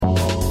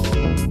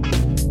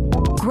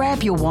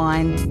grab your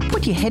wine,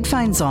 put your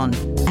headphones on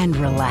and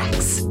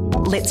relax.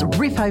 Let's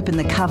rip open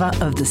the cover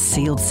of the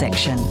sealed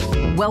section.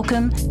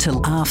 Welcome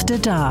to After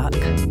Dark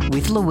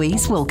with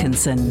Louise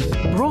Wilkinson.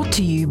 Brought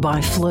to you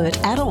by Flirt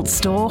Adult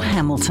Store,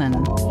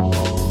 Hamilton.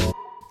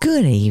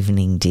 Good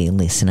evening, dear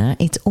listener.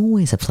 It's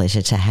always a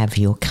pleasure to have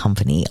your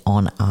company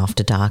on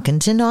After Dark.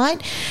 And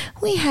tonight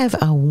we have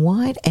a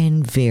wide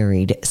and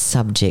varied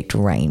subject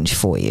range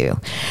for you.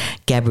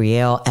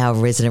 Gabrielle, our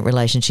resident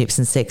relationships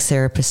and sex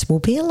therapist, will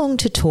be along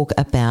to talk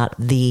about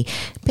the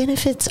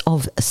benefits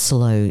of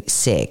slow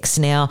sex.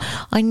 Now,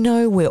 I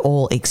know we're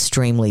all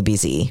extremely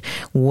busy.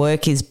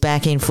 Work is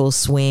back in full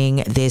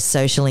swing. There's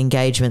social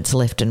engagements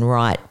left and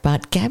right.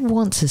 But Gab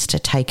wants us to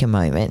take a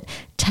moment,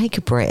 take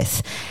a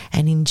breath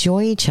and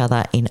enjoy each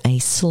other in a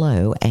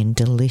slow and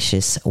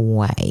delicious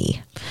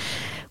way.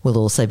 We'll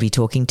also be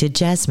talking to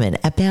Jasmine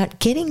about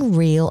getting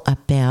real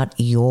about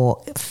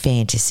your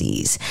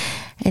fantasies.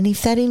 And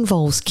if that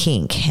involves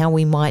kink, how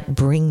we might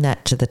bring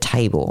that to the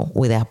table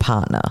with our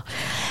partner.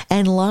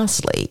 And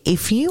lastly,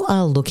 if you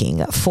are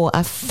looking for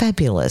a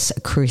fabulous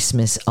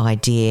Christmas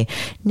idea,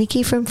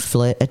 Nikki from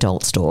Flirt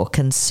Adult Store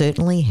can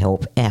certainly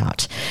help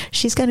out.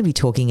 She's going to be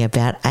talking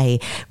about a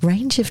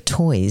range of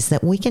toys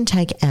that we can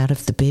take out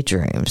of the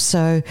bedroom.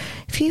 So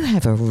if you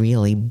have a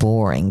really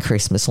boring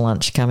Christmas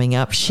lunch coming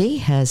up, she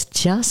has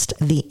just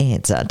the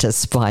answer to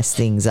spice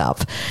things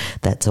up.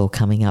 That's all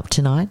coming up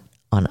tonight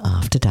on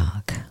After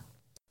Dark.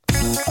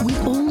 We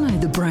all know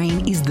the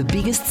brain is the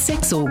biggest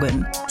sex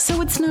organ,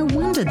 so it's no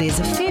wonder there's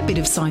a fair bit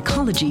of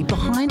psychology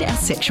behind our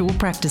sexual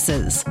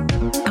practices.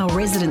 Our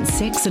resident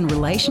sex and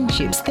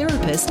relationships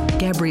therapist,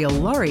 Gab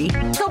Lawrie,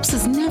 helps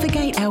us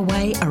navigate our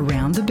way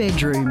around the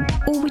bedroom,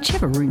 or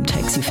whichever room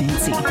takes your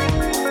fancy.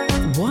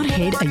 What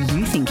head are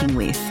you thinking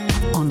with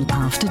on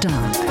After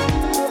Dark?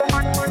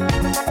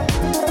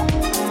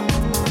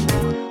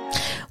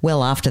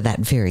 Well, after that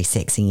very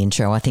sexy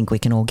intro, I think we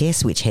can all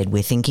guess which head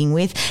we're thinking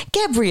with.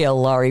 Gabrielle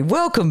Lawrie,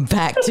 welcome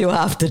back to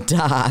After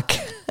Dark.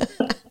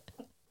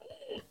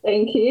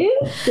 Thank you.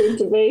 Good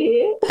to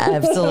be here.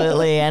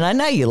 Absolutely. And I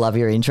know you love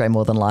your intro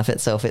more than life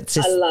itself. It's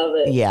just, I love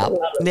it. Yeah. I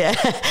love it.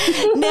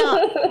 Yeah.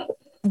 Now,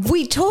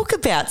 we talk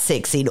about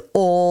sex in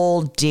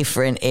all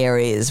different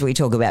areas. We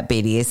talk about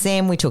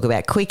BDSM. We talk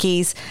about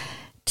quickies.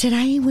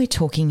 Today, we're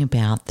talking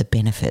about the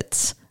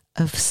benefits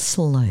of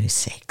slow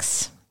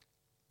sex.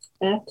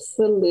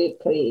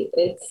 Absolutely.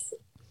 It's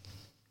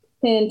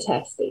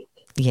fantastic.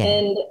 Yeah.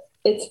 And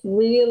it's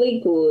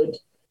really good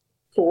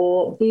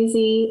for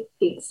busy,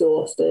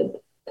 exhausted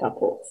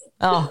couples.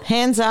 Oh,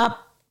 hands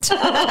up.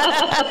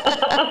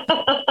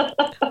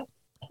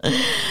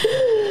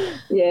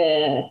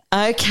 Yeah.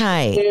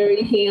 Okay.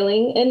 Very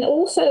healing. And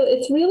also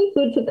it's really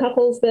good for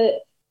couples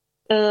that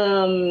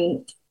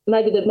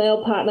maybe the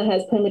male partner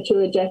has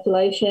premature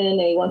ejaculation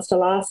and he wants to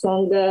last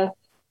longer,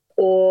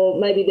 or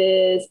maybe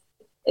there's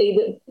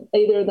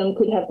either of them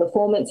could have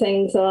performance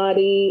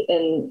anxiety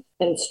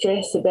and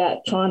stress about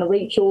trying to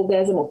reach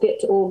orgasm or get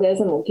to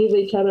orgasm or give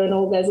each other an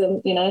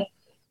orgasm. You know,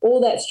 all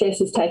that stress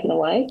is taken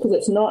away because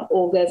it's not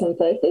orgasm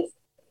focused.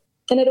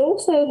 And it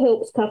also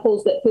helps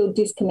couples that feel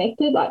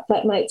disconnected, like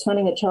flatmates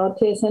running a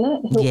childcare centre.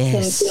 It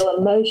helps them feel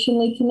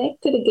emotionally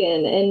connected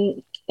again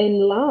and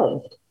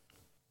loved.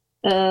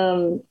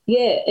 And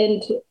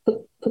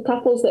for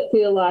couples that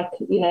feel like,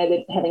 you know,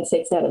 they're having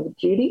sex out of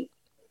duty,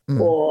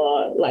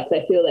 or like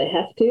they feel they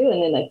have to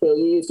and then they feel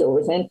used or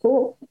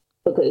resentful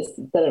because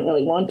they don't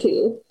really want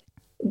to,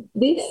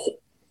 this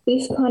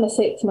kind of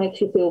sex makes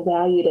you feel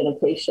valued and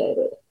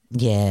appreciated.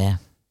 Yeah.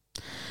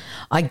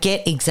 I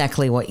get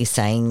exactly what you're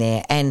saying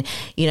there. And,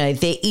 you know,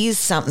 there is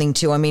something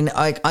to, I mean,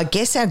 I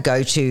guess our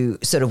go-to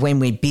sort of when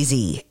we're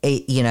busy,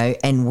 you know,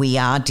 and we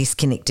are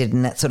disconnected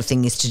and that sort of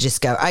thing is to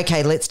just go,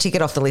 okay, let's tick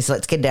it off the list.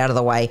 Let's get it out of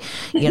the way.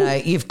 You know,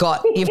 you've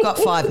got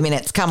 5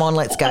 minutes. Come on,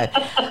 let's go.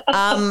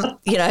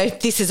 You know,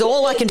 this is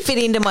all I can fit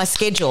into my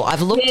schedule.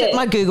 I've looked at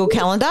my Google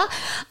Calendar.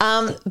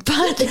 But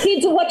the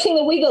kids are watching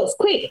the Wiggles.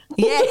 Quick.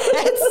 Yeah,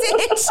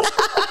 that's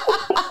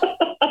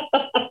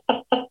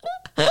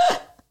it.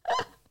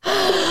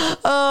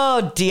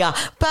 Oh, dear.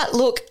 But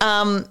look,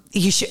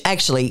 you should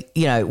actually,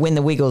 you know, when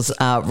the Wiggles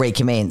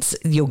recommence,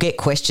 you'll get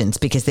questions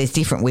because there's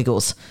different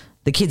Wiggles.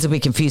 The kids will be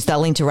confused.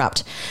 They'll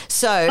interrupt.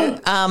 So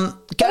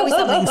go with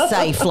something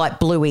safe like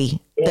Bluey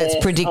that's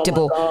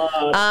predictable.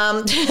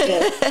 Oh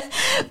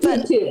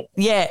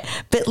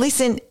But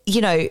listen,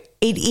 you know,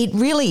 it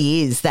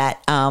really is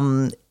that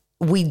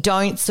we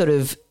don't sort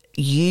of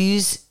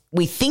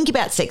we think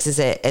about sex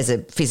as a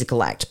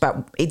physical act,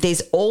 but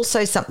there's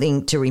also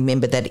something to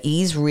remember that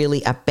is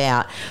really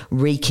about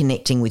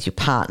reconnecting with your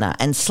partner,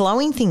 and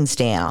slowing things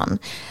down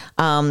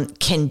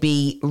can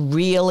be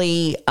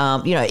really,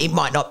 you know, it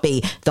might not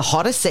be the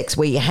hottest sex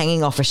where you're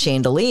hanging off a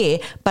chandelier,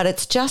 but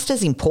it's just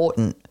as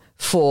important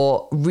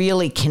for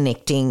really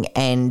connecting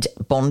and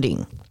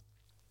bonding.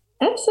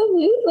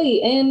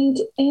 Absolutely. And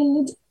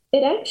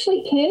it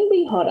actually can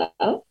be hotter,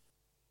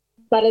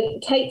 but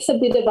it takes a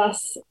bit of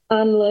us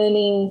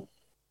unlearning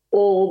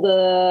all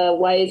the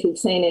ways we've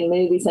seen in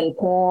movies and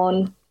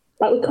porn.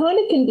 Like, we're kind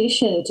of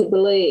conditioned to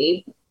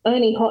believe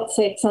only hot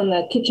sex on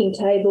the kitchen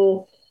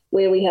table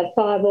where we have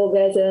 5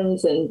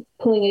 orgasms and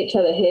pulling each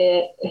other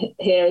hair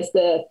is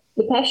the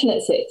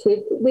passionate sex.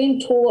 We've been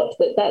taught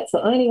that that's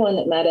the only one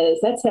that matters.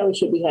 That's how we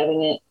should be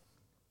having it.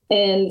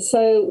 And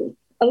so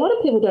a lot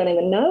of people don't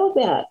even know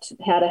about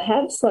how to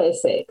have slow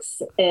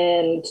sex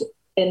and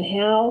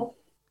how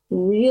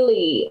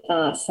really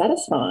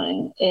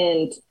satisfying,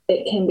 and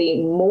it can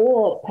be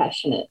more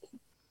passionate.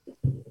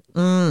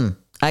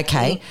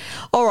 Okay.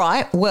 All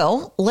right.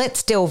 Well,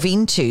 let's delve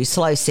into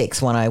Slow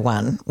Sex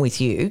 101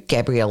 with you,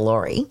 Gabrielle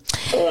Lawrie.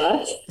 All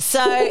right.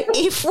 So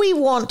if we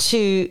want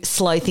to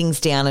slow things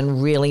down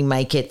and really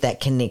make it that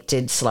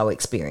connected, slow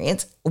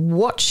experience,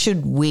 what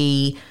should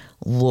we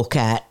look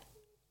at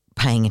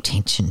paying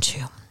attention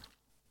to?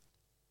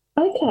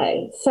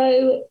 Okay.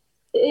 So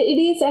it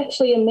is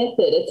actually a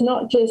method. It's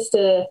not just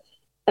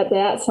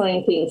about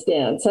slowing things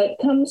down. So it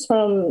comes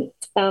from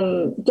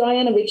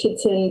Diana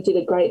Richardson did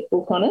a great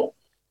book on it,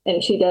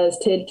 and she does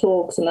TED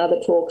Talks and other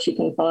talks you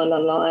can find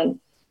online.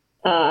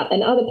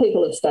 And other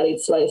people have studied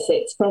slow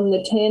sex from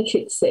the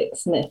tantric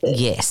sex method.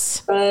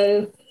 Yes.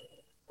 So,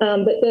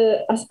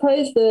 but I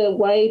suppose the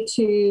way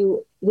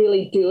to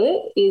really do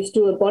it is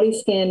do a body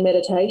scan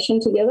meditation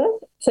together.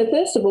 So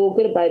first of all,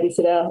 get a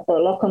babysitter or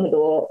a lock on the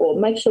door, or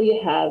make sure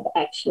you have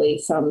actually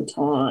some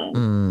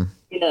time,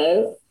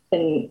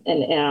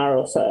 an hour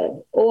or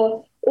so.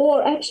 Or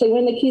actually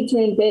when the kids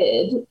are in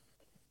bed,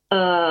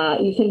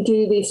 you can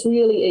do this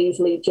really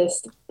easily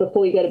just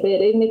before you go to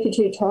bed, even if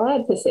you're too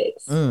tired for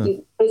sex,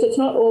 because it's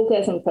not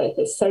orgasm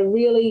focused. So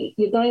really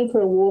you're going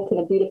for a walk in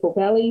a beautiful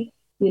valley.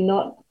 You're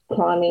not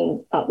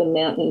climbing up the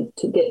mountain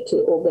to get to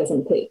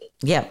orgasm peak.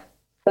 Yeah.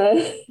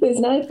 So there's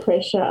no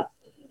pressure.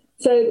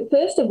 So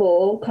first of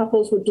all,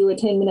 couples would do a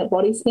 10-minute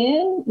body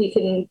scan. You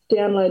can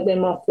download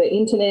them off the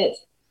internet,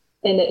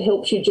 and it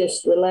helps you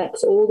just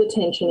relax all the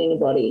tension in your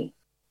body.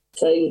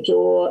 So your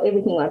jaw,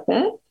 everything like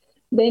that.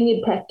 Then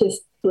you'd practice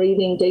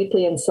breathing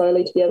deeply and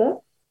slowly together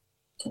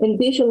and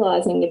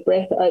visualising your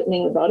breath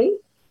opening the body.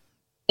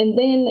 And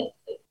then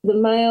the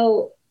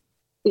male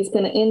is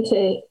going to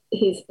enter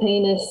his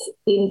penis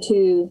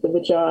into the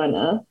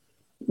vagina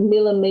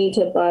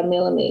millimetre by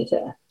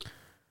millimetre.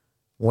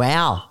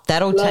 Wow,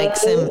 that'll take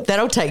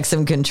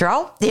some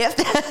control. Yep.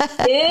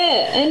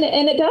 Yeah,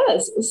 and it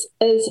does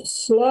as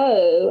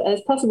slow as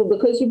possible,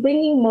 because you're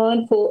bringing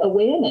mindful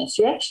awareness.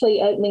 You're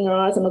actually opening your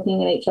eyes and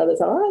looking at each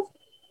other's eyes.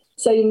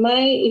 So you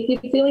may, if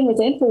you're feeling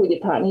resentful with your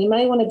partner, you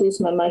may want to do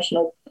some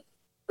emotional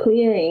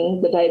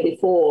clearing the day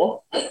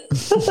before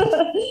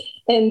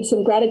and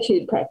some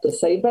gratitude practice.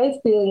 So you're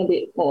both feeling a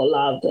bit more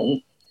loved,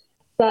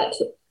 but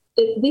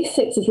this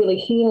sex is really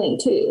healing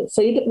too.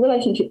 So your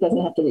relationship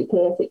doesn't have to be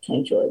perfect to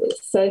enjoy this.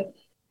 So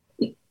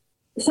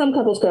some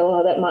couples go,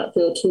 oh, that might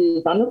feel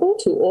too vulnerable,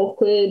 too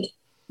awkward,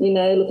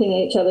 looking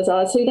at each other's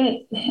eyes. So you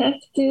don't have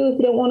to if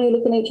you don't want to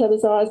look in each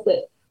other's eyes,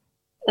 but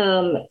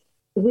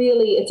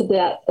really it's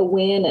about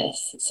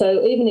awareness.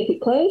 So even if you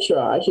close your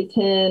eyes, you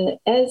can,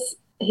 as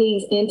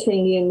he's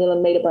entering you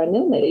millimetre by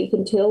millimetre, you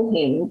can tell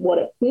him what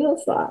it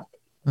feels like.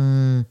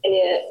 And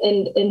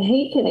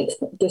he can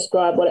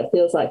describe what it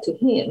feels like to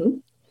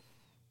him.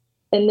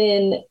 And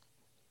then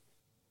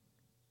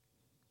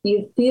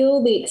you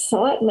feel the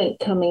excitement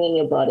coming in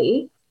your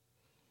body,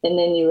 and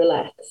then you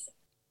relax.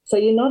 So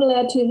you're not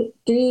allowed to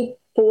do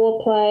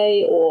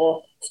foreplay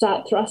or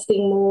start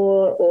thrusting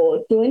more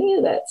or do any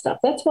of that stuff.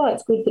 That's why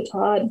it's good for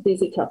tired,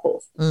 busy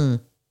couples,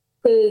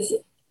 because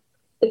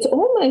it's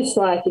almost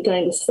like you're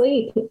going to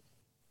sleep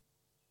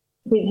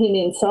with him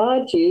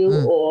inside you,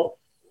 or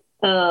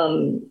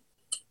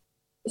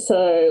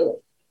so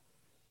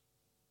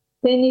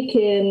then you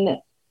can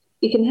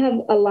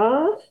have a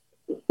laugh.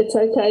 It's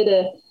okay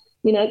to,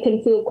 it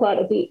can feel quite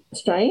a bit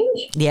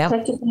strange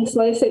practicing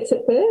slow sex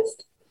at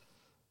first,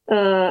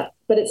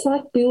 but it's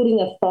like building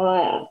a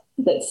fire.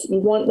 You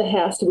want the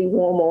house to be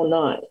warm all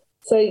night.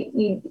 So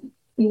you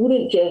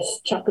wouldn't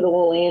just chuck it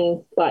all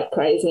in like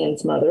crazy and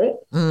smother it.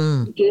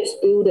 You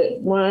just build it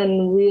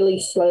one really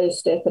slow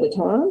step at a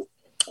time,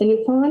 and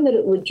you'll find that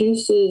it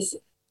reduces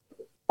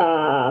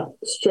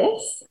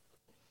stress,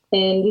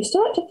 and you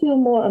start to feel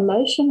more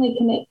emotionally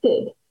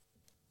connected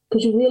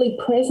because you're really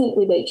present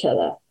with each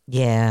other.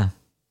 Yeah.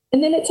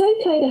 And then it's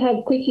okay to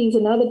have quickies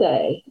another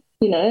day.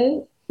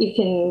 You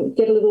can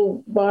get a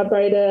little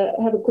vibrator,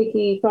 have a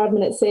quickie,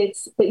 5-minute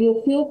sex, but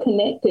you'll feel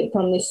connected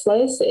from this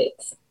slow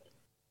sex,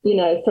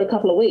 for a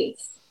couple of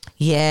weeks.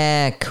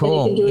 Yeah,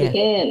 cool. And you can do it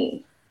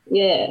again.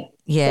 Yeah.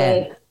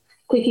 Yeah. So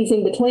quickies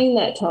in between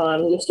that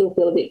time, you'll still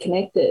feel a bit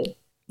connected.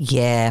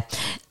 Yeah.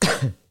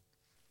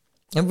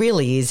 It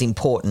really is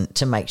important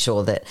to make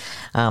sure that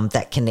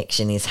that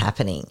connection is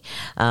happening,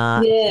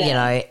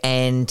 it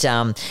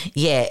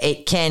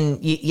can,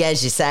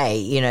 as you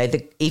say,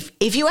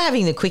 if you were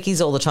having the quickies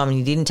all the time and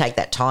you didn't take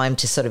that time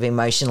to sort of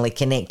emotionally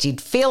connect,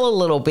 you'd feel a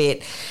little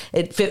bit,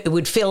 it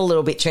would feel a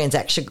little bit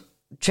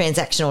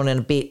transactional and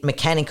a bit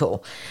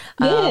mechanical.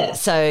 Yeah.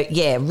 So,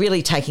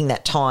 really taking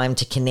that time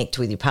to connect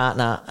with your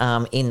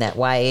partner in that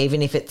way,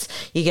 even if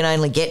you can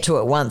only get to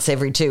it once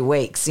every 2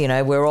 weeks,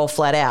 we're all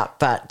flat out.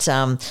 But,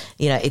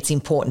 it's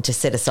important to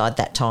set aside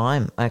that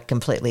time. I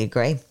completely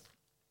agree.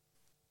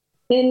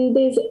 And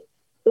there's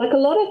like a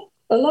lot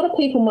of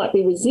people might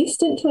be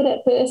resistant to it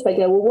at first. They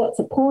go, well, what's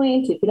the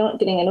point if you're not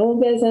getting an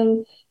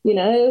orgasm?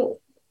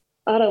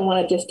 I don't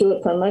want to just do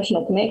it for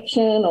emotional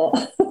connection or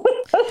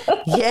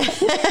yeah.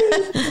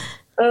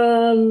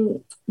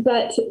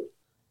 But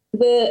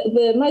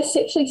the most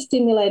sexually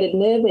stimulated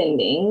nerve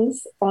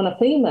endings on a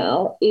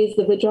female is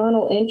the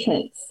vaginal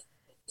entrance.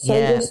 So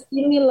you're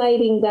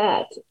stimulating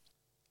that.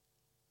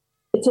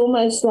 It's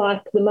almost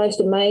like the most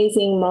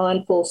amazing,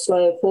 mindful,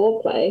 slow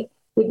foreplay.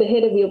 With the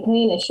head of your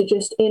penis, you're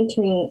just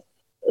entering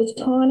the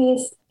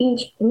tiniest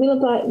inch,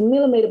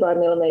 millimetre by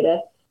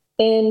millimetre.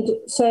 And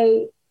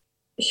so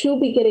she'll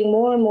be getting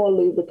more and more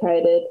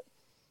lubricated,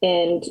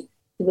 and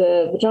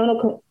the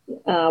vaginal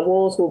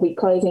walls will be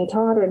closing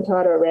tighter and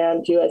tighter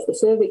around you as the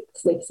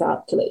cervix lifts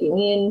up to let you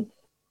in,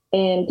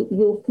 and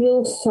you'll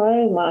feel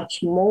so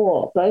much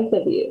more, both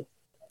of you.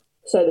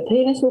 So the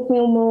penis will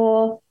feel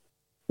more,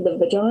 the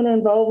vagina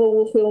and vulva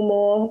will feel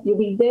more. You'll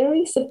be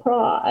very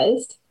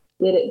surprised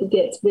that it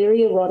gets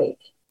very erotic.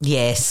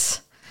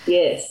 Yes.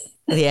 Yes.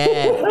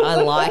 Yeah, I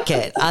like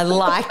it.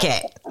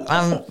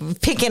 I'm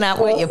picking up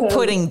what you're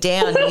putting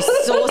down, you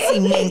saucy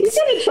minx.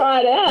 You're going to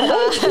try it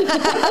out.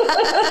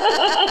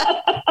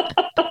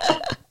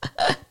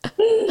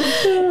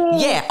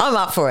 Yeah, I'm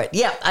up for it.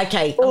 Yeah,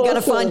 okay. I'm going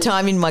to find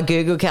time in my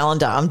Google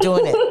Calendar. I'm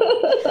doing it.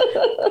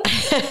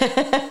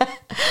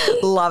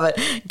 Love it.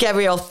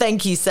 Gabrielle,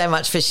 thank you so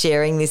much for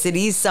sharing this. It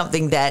is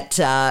something that,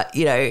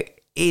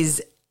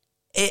 is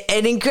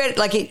an incredible,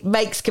 like, it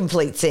makes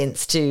complete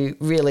sense to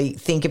really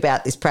think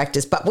about this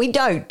practice, but we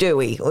don't, do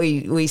we?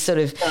 We sort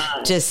of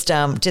just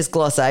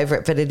gloss over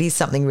it, but it is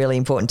something really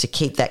important to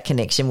keep that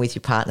connection with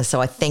your partner. So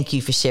I thank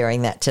you for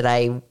sharing that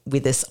today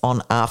with us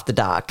on After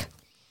Dark.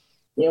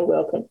 You're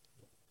welcome.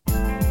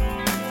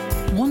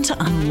 Want to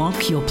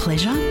unlock your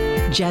pleasure?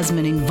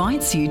 Jasmine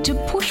invites you to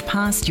push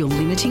past your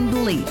limiting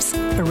beliefs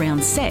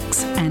around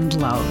sex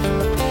and love.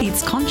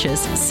 It's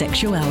Conscious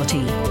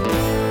Sexuality.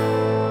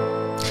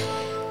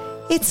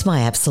 It's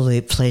my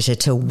absolute pleasure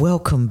to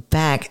welcome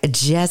back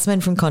Jasmine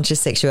from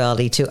Conscious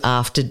Sexuality to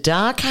After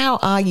Dark. How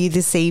are you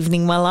this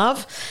evening, my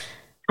love?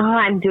 Oh,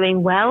 I'm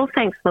doing well.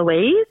 Thanks,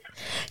 Louise.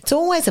 It's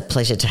always a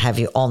pleasure to have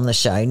you on the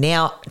show.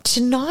 Now,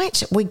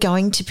 tonight we're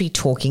going to be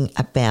talking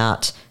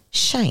about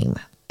shame,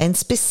 and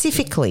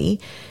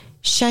specifically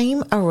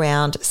shame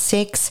around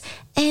sex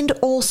and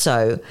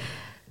also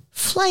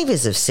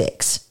flavours of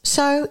sex.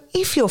 So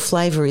if your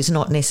flavour is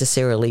not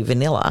necessarily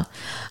vanilla,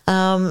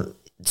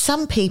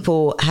 some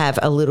people have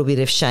a little bit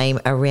of shame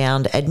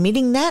around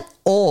admitting that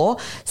or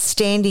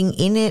standing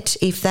in it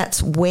if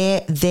that's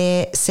where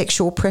their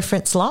sexual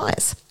preference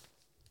lies.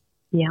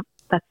 Yeah,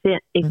 that's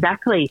it.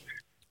 Exactly.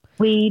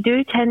 We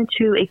do tend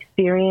to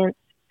experience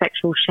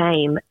sexual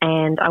shame,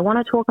 and I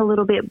want to talk a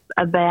little bit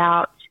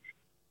about,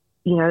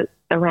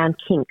 around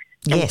kinks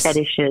and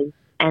fetishes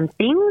and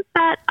things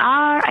that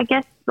are, I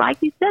guess, like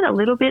you said, a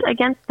little bit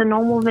against the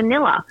normal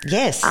vanilla.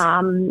 Yes.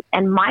 And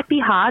might be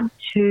hard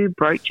to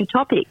broach a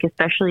topic,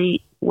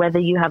 especially whether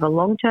you have a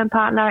long-term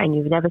partner and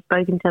you've never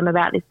spoken to them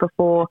about this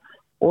before,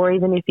 or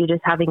even if you're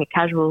just having a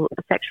casual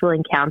sexual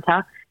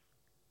encounter.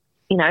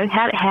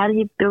 How do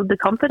you build the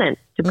confidence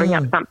to bring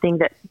up something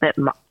that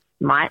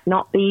might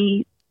not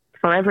be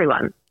for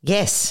everyone?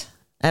 Yes,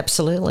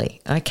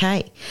 absolutely.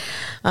 Okay.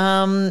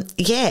 And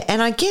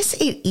I guess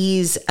it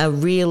is a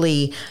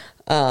really...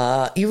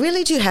 you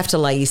really do have to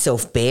lay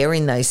yourself bare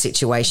in those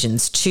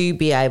situations to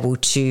be able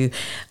to,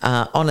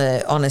 on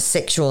a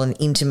sexual and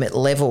intimate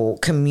level,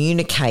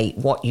 communicate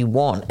what you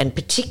want, and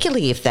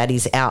particularly if that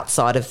is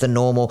outside of the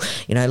normal,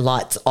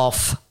 lights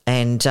off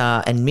and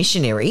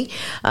missionary.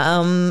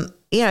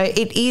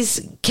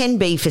 It can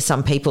be for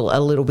some people a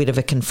little bit of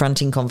a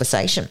confronting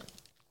conversation.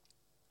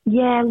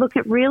 Yeah, look,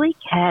 it really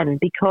can,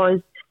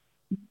 because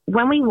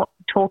when we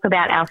talk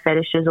about our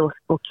fetishes or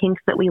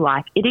kinks that we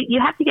like,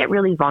 you have to get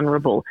really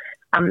vulnerable.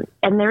 And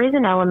there is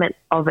an element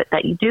of it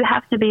that you do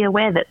have to be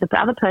aware that the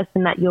other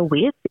person that you're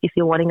with, if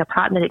you're wanting a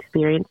partnered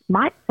experience,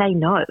 might say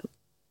no.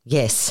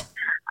 Yes.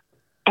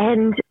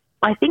 And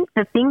I think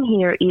the thing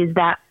here is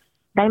that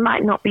they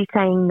might not be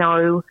saying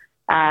no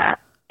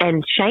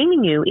and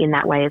shaming you in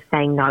that way of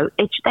saying no.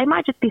 They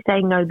might just be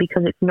saying no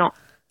because it's not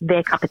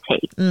their cup of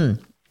tea.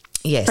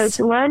 Yes. So it's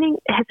learning,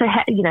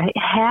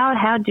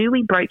 how do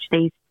we broach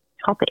these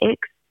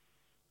topics,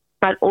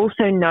 but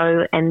also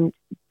know and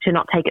to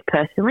not take it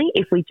personally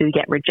if we do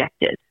get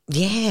rejected.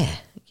 Yeah,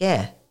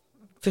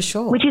 for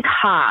sure. Which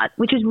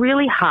is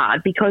really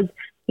hard because,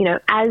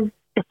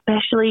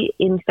 especially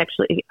in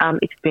sexual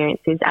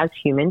experiences as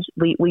humans,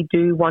 we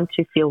do want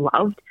to feel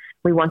loved.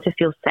 We want to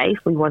feel safe.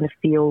 We want to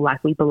feel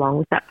like we belong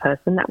with that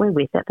person that we're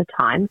with at the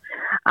time.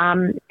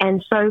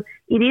 And so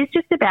it is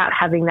just about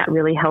having that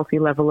really healthy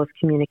level of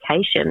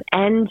communication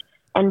and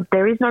And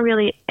there is not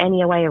really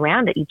any way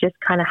around it. You just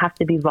kind of have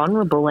to be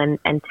vulnerable and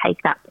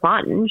take that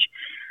plunge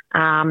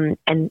and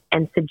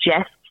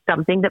suggest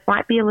something that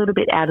might be a little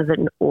bit out of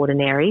the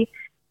ordinary.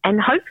 And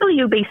hopefully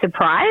you'll be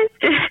surprised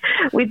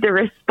with the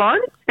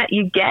response that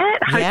you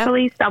get.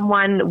 Hopefully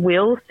someone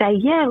will say,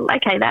 yeah,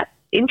 okay, that's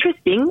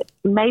interesting.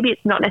 Maybe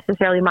it's not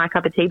necessarily my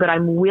cup of tea, but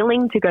I'm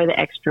willing to go the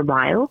extra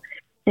mile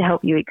to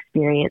help you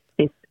experience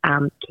this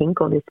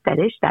kink or this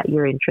fetish that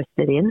you're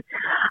interested in.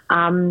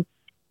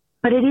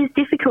 But it is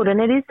difficult, and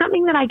it is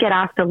something that I get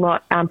asked a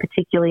lot,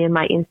 particularly in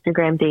my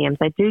Instagram DMs.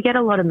 I do get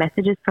a lot of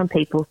messages from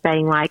people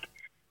saying, like,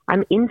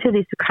 I'm into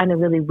this kind of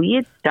really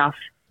weird stuff.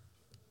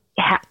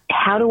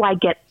 How do I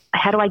get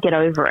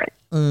over it?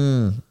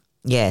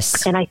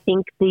 Yes. And I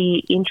think the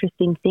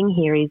interesting thing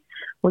here is,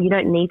 well, you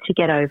don't need to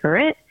get over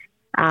it.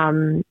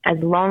 As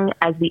long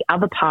as the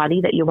other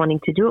party that you're wanting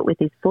to do it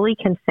with is fully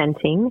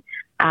consenting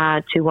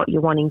to what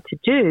you're wanting to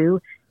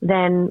do,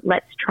 then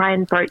let's try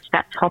and broach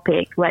that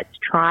topic. Let's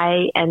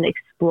try and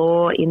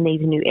explore in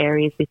these new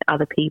areas with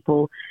other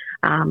people.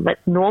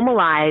 Let's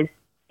normalize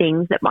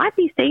things that might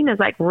be seen as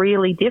like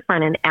really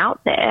different and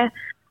out there,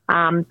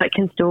 but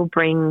can still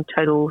bring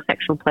total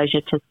sexual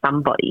pleasure to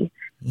somebody.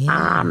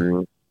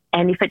 Yeah.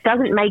 And if it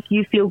doesn't make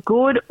you feel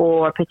good,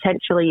 or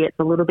potentially it's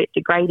a little bit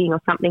degrading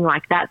or something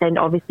like that, then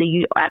obviously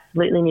you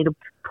absolutely need to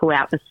pull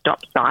out the stop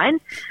sign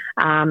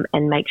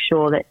and make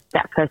sure that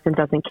that person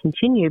doesn't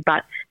continue.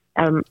 But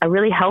a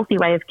really healthy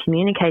way of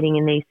communicating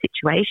in these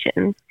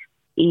situations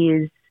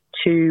is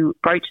to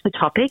broach the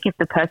topic. If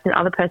the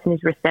other person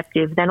is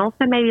receptive, then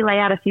also maybe lay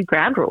out a few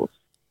ground rules.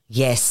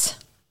 Yes.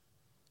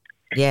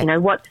 Yeah. You know,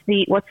 what's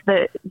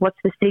the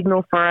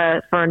signal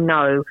for a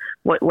no?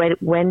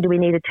 When do we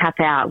need to tap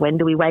out? When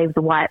do we wave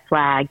the white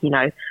flag? You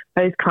know,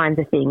 those kinds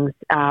of things.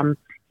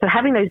 So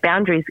having those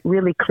boundaries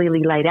really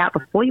clearly laid out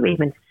before you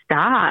even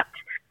start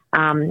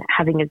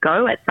having a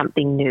go at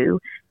something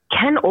new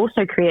can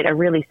also create a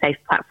really safe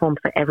platform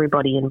for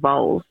everybody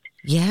involved.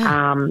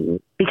 Yeah.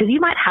 Because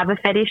you might have a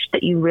fetish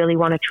that you really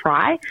want to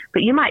try,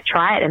 but you might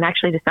try it and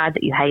actually decide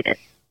that you hate it.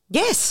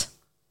 Yes.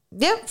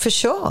 Yeah, for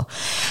sure.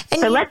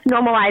 And so let's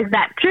normalize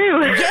that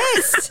too.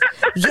 Yes.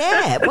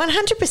 Yeah,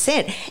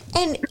 100%.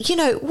 And, you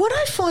know, what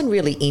I find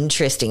really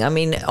interesting, I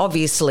mean,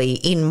 obviously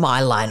in my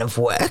line of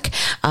work,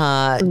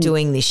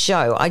 doing this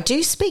show, I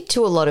do speak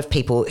to a lot of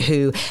people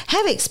who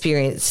have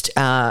experienced,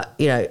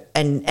 you know,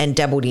 and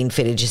dabbled in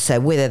fetishes. So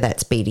whether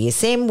that's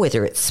BDSM,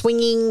 whether it's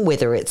swinging,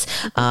 whether it's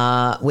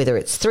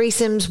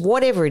threesomes,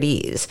 whatever it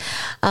is.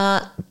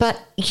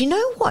 But you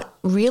know what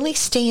really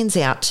stands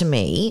out to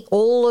me?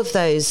 All of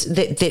those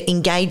that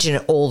engage in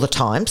it all the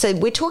time. So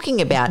we're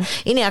talking about,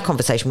 in our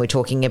conversation, we're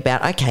talking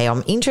about, okay,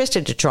 I'm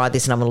interested to try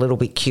this and I'm a little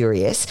bit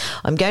curious.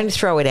 I'm going to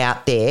throw it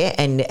out there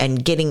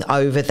and getting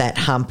over that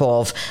hump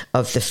of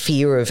the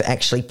fear of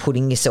actually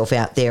putting yourself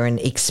out there and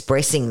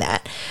expressing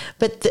that.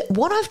 But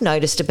what I've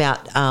noticed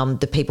about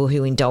the people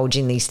who indulge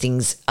in these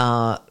things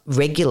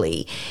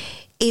regularly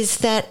is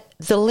that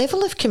the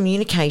level of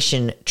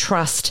communication,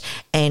 trust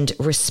and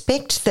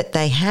respect that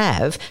they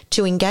have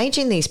to engage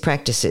in these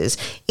practices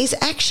is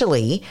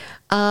actually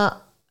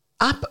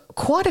up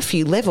quite a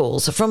few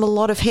levels from a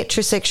lot of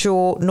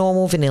heterosexual,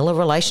 normal, vanilla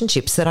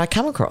relationships that I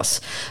come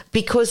across,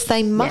 because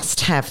they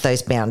must have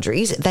those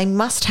boundaries, they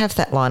must have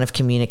that line of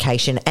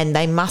communication, and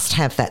they must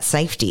have that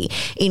safety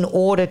in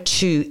order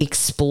to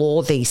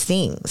explore these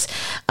things.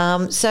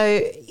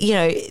 So, you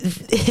know,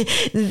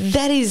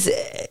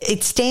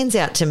 it stands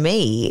out to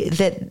me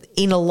that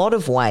in a lot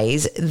of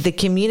ways, the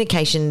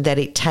communication that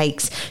it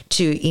takes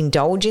to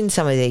indulge in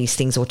some of these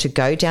things or to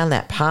go down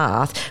that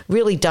path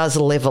really does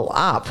level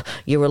up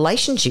your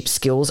relationship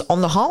skills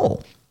on the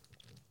whole.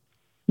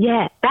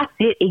 Yeah, that's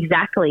it,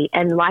 exactly.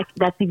 And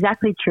that's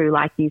exactly true,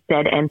 like you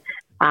said. And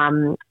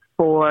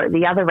for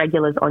the other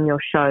regulars on your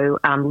show,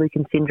 Luke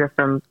and Sindra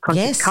from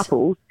Conscious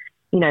Couples,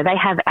 you know, they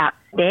have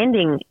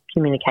outstanding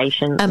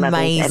communication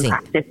levels and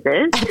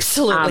practices.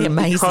 Absolutely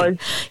amazing.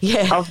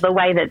 Because of the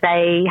way that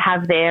they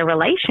have their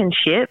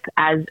relationship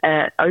as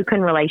an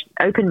open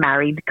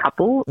married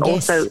couple,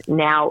 also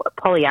now a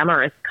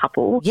polyamorous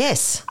couple.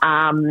 Yes.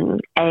 And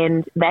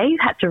they've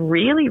had to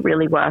really,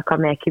 really work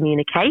on their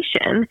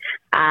communication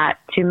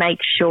to make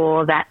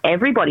sure that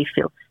everybody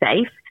feels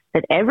safe,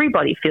 that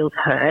everybody feels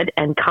heard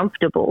and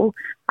comfortable.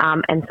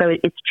 And so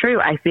it's true.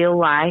 I feel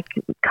like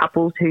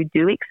couples who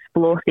do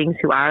explore things,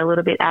 who are a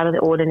little bit out of the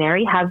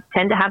ordinary,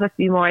 tend to have a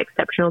few more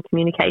exceptional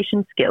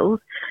communication skills,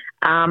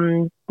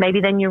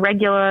 maybe than your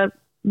regular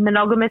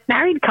monogamous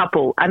married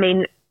couple. I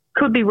mean,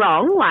 could be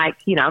wrong. Like,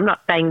 you know, I'm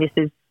not saying this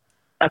is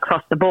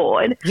across the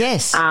board.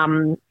 Yes.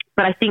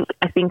 But I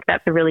think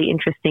that's a really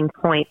interesting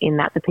point, in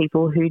that the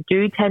people who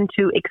do tend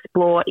to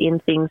explore in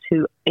things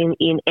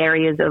in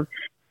areas of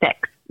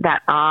sex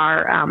that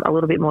are a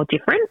little bit more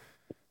different,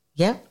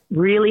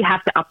 really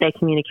have to up their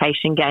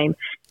communication game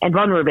and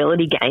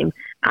vulnerability game,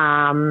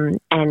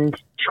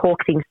 and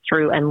talk things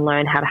through and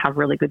learn how to have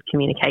really good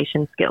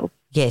communication skills.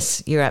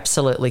 Yes, you're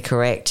absolutely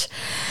correct.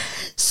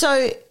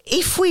 So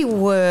if we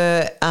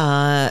were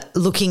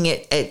looking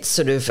at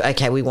sort of,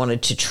 okay, we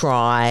wanted to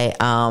try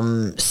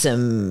some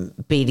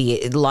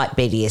light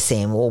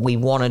BDSM, or we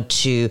wanted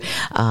to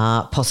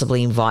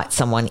possibly invite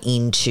someone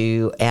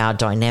into our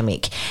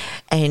dynamic,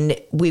 and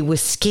we were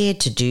scared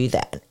to do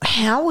that,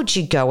 how would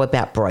you go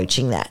about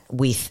broaching that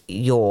with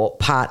your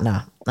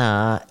partner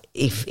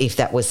if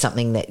that was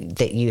something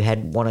that you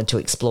had wanted to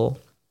explore?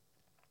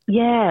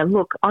 Yeah,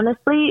 look,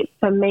 honestly,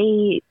 for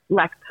me,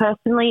 like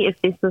personally,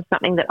 if this was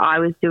something that I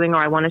was doing or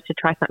I wanted to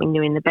try something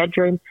new in the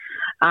bedroom,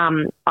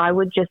 I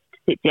would just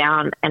sit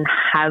down and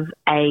have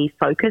a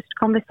focused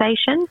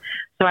conversation.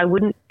 So I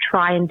wouldn't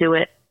try and do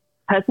it.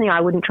 Personally,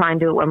 I wouldn't try and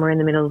do it when we're in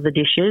the middle of the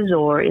dishes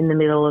or in the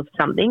middle of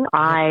something.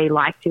 I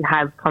like to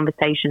have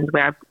conversations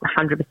where I've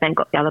 100%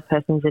 got the other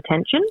person's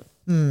attention.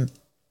 Mm.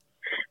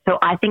 So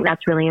I think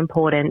that's really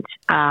important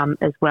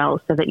as well,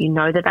 so that you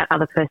know that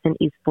other person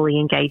is fully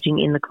engaging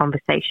in the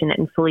conversation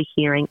and fully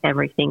hearing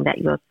everything that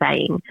you're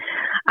saying.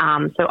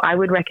 So I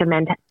would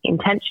recommend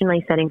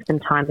intentionally setting some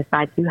time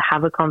aside to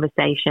have a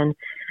conversation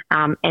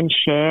and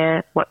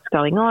share what's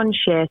going on,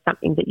 share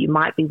something that you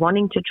might be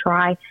wanting to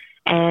try,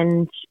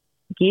 and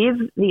give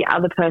the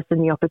other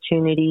person the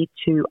opportunity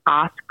to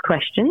ask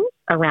questions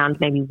around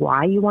maybe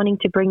why you're wanting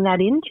to bring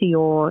that into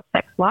your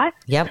sex life.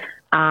 Yep.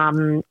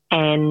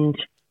 And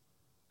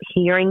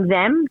hearing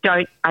them.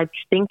 I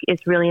think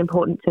it's really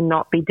important to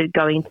not be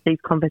going into these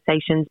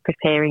conversations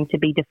preparing to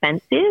be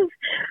defensive.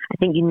 I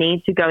think you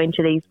need to go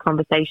into these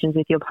conversations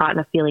with your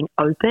partner feeling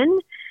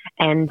open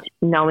and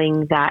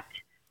knowing that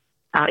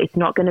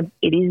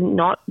it is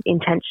not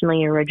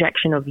intentionally a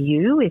rejection of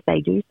you if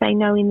they do say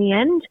no in the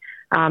end.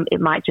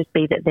 It might just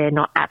be that they're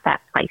not at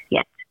that place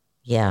yet.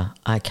 Yeah,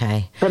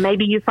 okay. So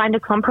maybe you find a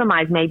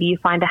compromise. Maybe you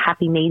find a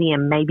happy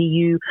medium. Maybe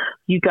you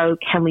go,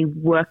 can we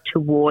work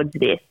towards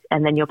this?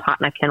 And then your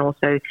partner can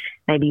also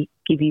maybe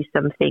give you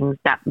some things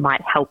that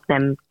might help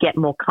them get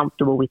more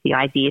comfortable with the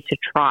idea to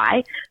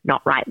try,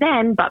 not right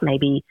then, but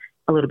maybe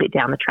a little bit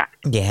down the track.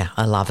 Yeah,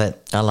 I love it.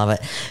 I love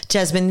it.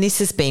 Jasmine, this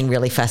has been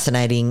really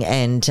fascinating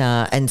and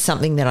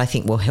something that I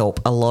think will help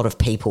a lot of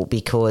people,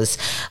 because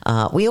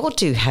we all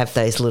do have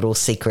those little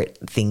secret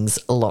things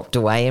locked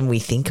away and we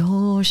think,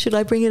 oh, should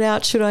I bring it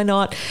out? Should I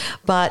not?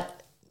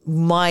 But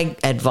my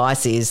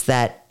advice is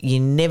that you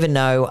never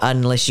know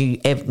unless you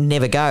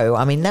never go.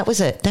 I mean, that was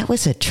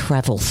a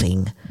travel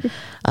thing.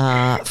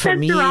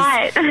 From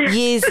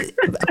years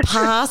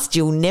past,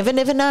 you'll never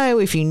know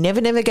if you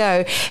never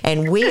go.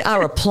 And we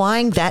are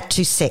applying that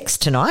to sex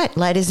tonight,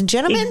 ladies and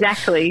gentlemen.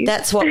 Exactly.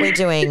 That's what we're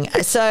doing.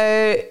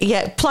 So,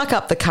 yeah, pluck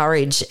up the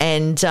courage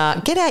and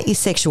get out your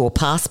sexual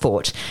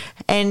passport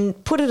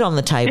and put it on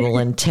the table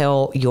and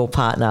tell your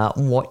partner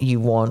what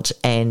you want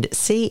and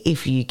see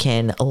if you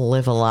can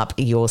level up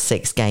your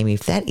sex game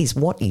if that is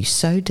what you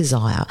so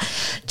desire.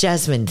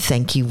 Jasmine,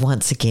 thank you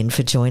once again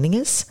for joining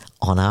us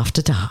on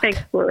After Dark. Thanks,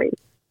 Louise.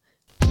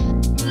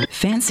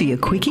 Fancy a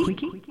quickie?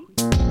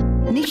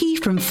 Nikki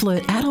from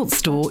Flirt Adult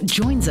Store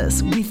joins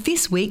us with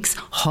this week's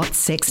hot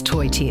sex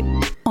toy tip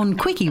on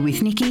Quickie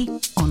with Nikki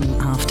on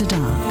After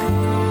Dark.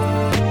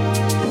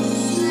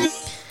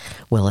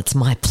 Well, it's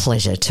my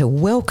pleasure to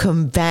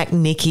welcome back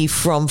Nikki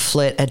from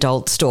Flirt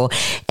Adult Store.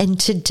 And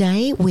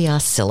today we are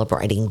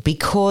celebrating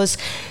because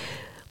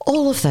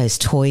all of those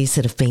toys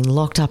that have been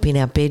locked up in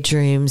our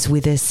bedrooms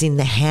with us in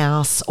the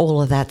house,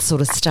 all of that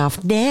sort of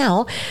stuff,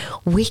 now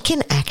we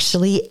can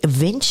actually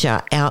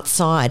venture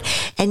outside.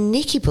 And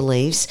Nikki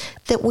believes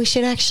that we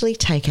should actually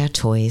take our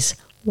toys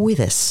with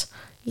us.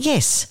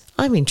 Yes,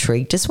 I'm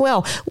intrigued as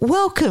well.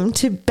 Welcome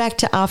back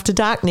to After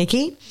Dark,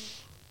 Nikki.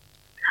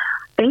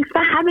 Thanks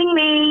for having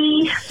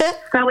me.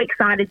 So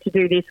excited to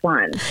do this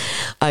one.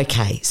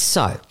 Okay,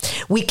 so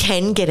we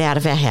can get out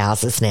of our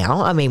houses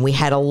now. I mean, we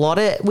had a lot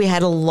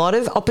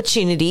of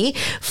opportunity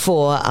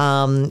for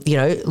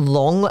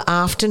long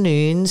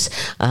afternoons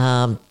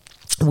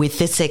with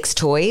the sex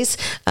toys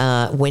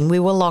when we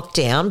were locked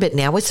down, but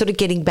now we're sort of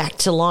getting back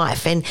to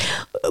life. And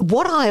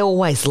what I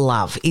always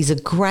love is a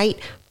great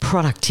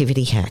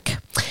productivity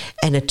hack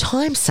and a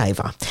time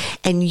saver.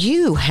 And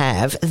you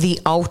have the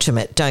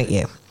ultimate, don't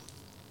you?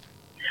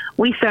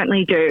 We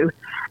certainly do.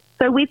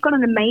 So we've got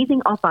an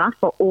amazing offer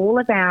for all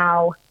of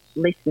our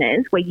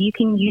listeners where you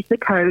can use the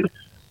code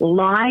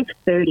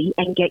LIVE30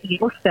 and get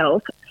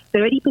yourself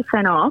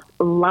 30% off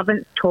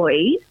Lovense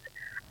toys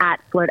at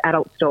Flirt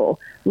Adult Store.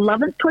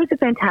 Lovense toys are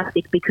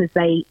fantastic because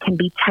they can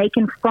be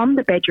taken from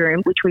the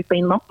bedroom, which we've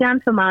been locked down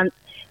for months.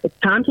 It's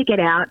time to get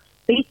out.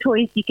 These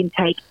toys you can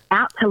take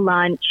out to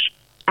lunch,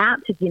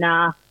 out to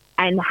dinner,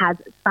 and have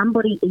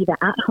somebody either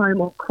at home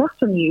or across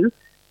from you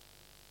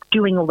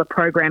doing all the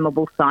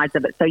programmable sides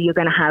of it. So you're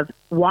going to have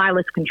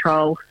wireless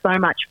control, so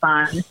much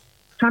fun. It's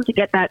time to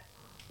get that,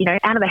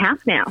 out of the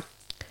house now.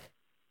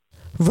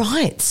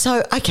 Right.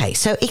 So, okay.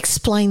 So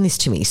explain this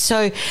to me.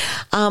 So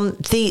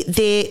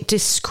they're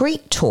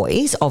discreet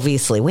toys,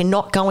 obviously. We're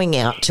not going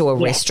out to a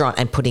restaurant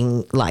and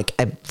putting like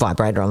a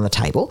vibrator on the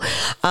table.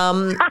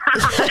 No,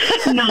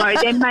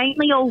 they're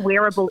mainly all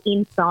wearable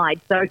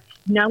inside. So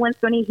no one's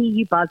going to hear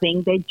you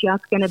buzzing. They're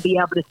just going to be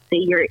able to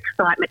see your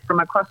excitement from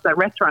across the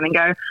restaurant and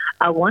go,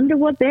 I wonder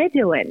what they're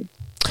doing.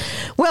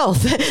 Well,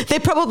 they're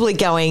probably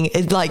going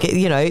like,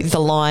 you know, the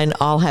line,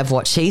 I'll have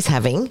what she's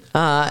having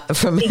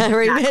from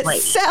Harry Met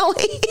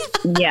Sally.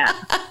 Yeah.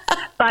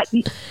 But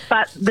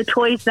the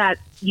toys that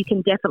you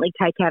can definitely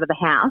take out of the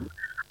house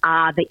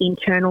are the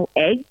internal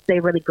eggs.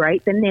 They're really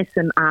great. Then there's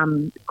some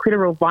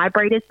clitoral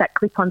vibrators that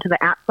clip onto the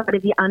outside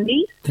of your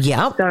undies.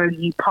 Yeah. So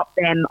you pop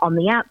them on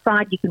the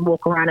outside. You can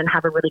walk around and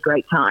have a really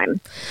great time.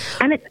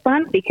 And it's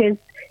fun because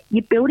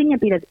you're building a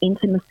bit of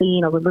intimacy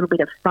and a little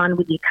bit of fun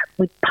with your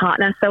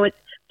partner. So it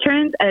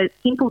turns a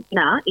simple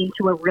dinner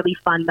into a really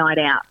fun night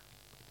out.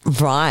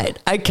 Right.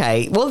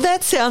 Okay. Well,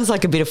 that sounds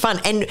like a bit of fun.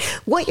 And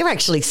what you're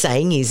actually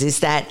saying is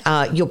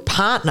that your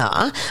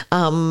partner,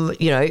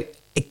 you know,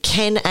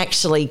 can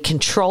actually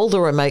control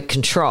the remote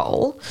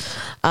control.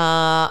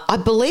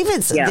 I believe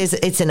it's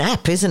an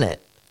app, isn't it?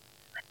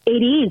 It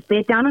is.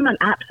 They're done on an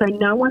app, so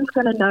no one's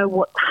going to know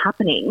what's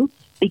happening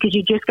because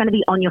you're just going to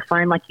be on your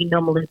phone like you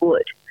normally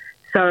would.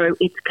 So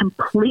it's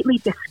completely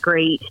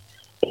discreet.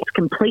 It's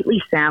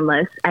completely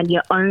soundless, and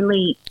you're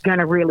only going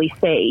to really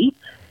see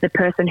the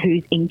person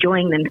who's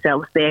enjoying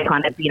themselves, their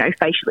kind of, you know,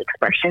 facial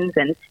expressions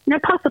and, you know,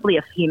 possibly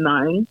a few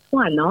moans.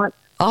 Why not?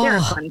 Oh, they're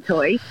a fun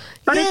toy.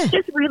 But it's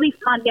just really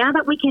fun. Now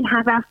that we can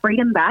have our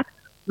freedom back,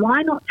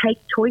 why not take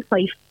toy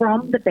play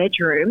from the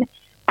bedroom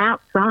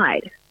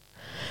outside?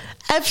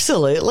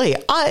 Absolutely.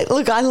 I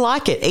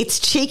like it. It's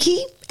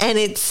cheeky and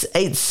it's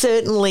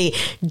certainly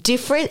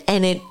different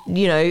and it,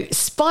 you know,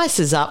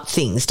 spices up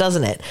things,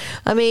 doesn't it?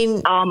 I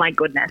mean... Oh, my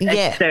goodness.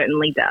 It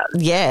certainly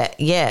does.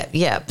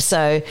 Yeah.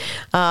 So,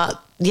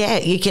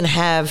 you can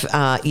have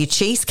your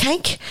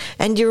cheesecake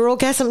and your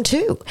orgasm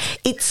too.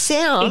 It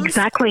sounds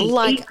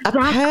like a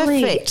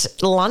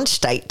perfect lunch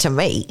date to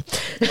me.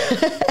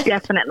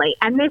 Definitely.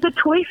 And there's a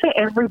toy for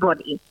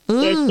everybody.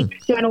 There's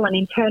external and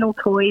internal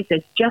toys.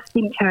 There's just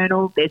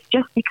internal. There's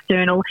just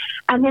external.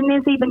 And then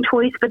there's even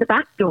toys for the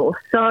back door.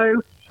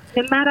 So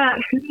no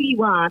matter who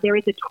you are, there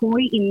is a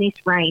toy in this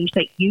range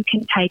that you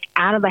can take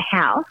out of the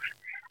house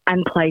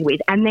and play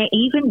with. And they're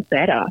even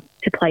better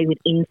to play with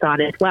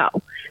inside as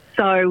well.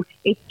 So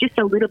it's just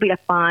a little bit of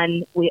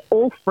fun. We're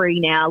all free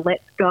now.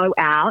 Let's go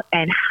out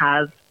and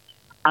have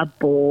a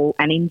ball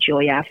and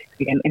enjoy our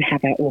freedom and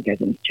have our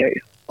orgasms too.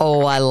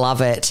 Oh, I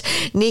love it.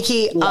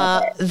 Nikki,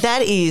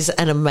 that is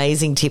an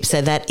amazing tip. So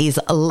that is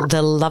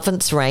the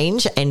Lovance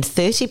range and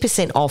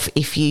 30% off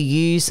if you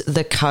use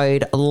the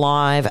code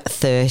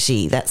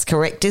LIVE30. That's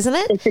correct, isn't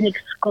it? It's an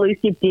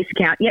exclusive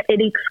discount. Yeah, an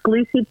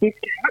exclusive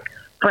discount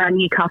for our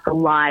Newcastle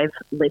Live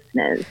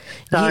listeners.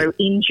 So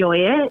enjoy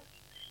it.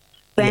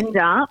 Spend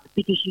up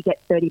because you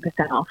get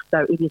 30% off.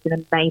 So it is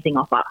an amazing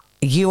offer.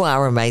 You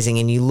are amazing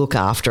and you look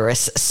after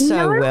us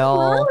so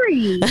well.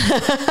 We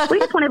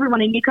just want everyone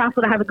in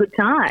Newcastle to have a good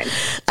time.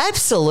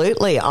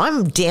 Absolutely.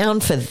 I'm down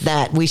for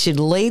that. We should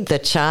lead the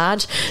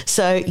charge.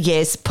 So,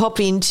 yes, pop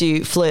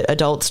into Flirt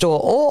Adult Store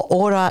or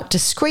order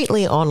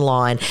discreetly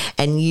online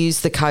and use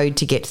the code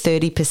to get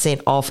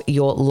 30% off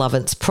your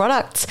Lovance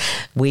products.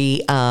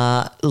 We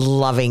are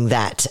loving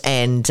that.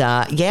 And,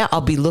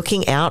 I'll be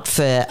looking out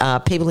for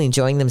people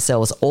enjoying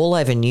themselves all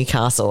over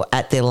Newcastle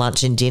at their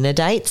lunch and dinner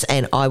dates,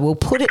 and I will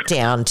put it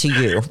down to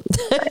you.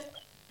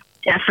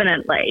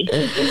 Definitely.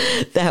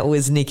 That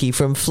was Nikki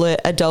from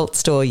Flirt Adult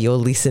Store. You're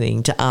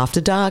listening to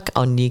After Dark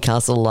on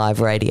Newcastle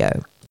Live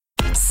Radio.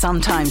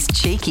 Sometimes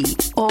cheeky,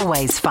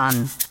 always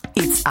fun.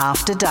 It's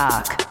After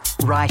Dark,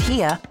 right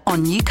here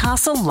on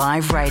Newcastle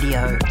Live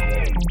Radio.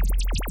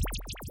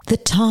 The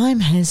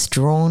time has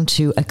drawn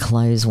to a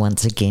close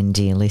once again,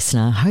 dear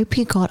listener. Hope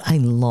you got a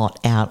lot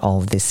out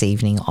of this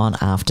evening on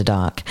After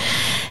Dark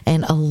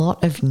and a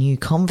lot of new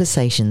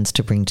conversations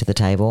to bring to the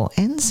table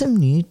and some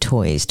new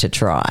toys to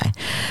try.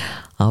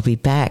 I'll be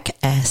back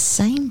at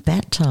same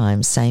bat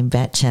time, same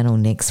bat channel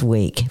next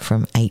week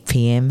from 8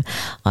 p.m.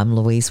 I'm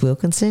Louise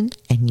Wilkinson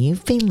and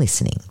you've been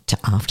listening to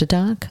After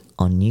Dark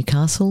on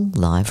Newcastle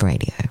Live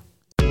Radio.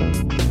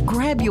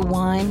 Grab your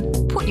wine,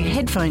 put your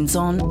headphones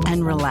on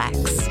and relax.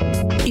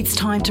 It's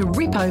time to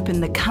rip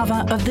open the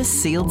cover of the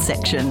sealed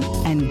section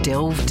and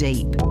delve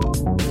deep.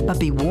 But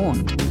be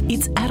warned,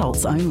 it's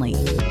adults only.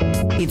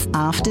 It's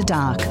After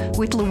Dark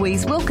with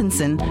Louise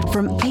Wilkinson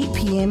from 8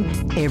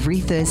 p.m. every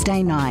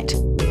Thursday night,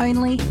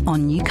 only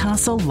on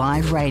Newcastle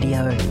Live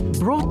Radio.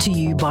 Brought to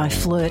you by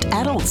Flirt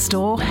Adult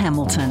Store,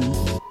 Hamilton.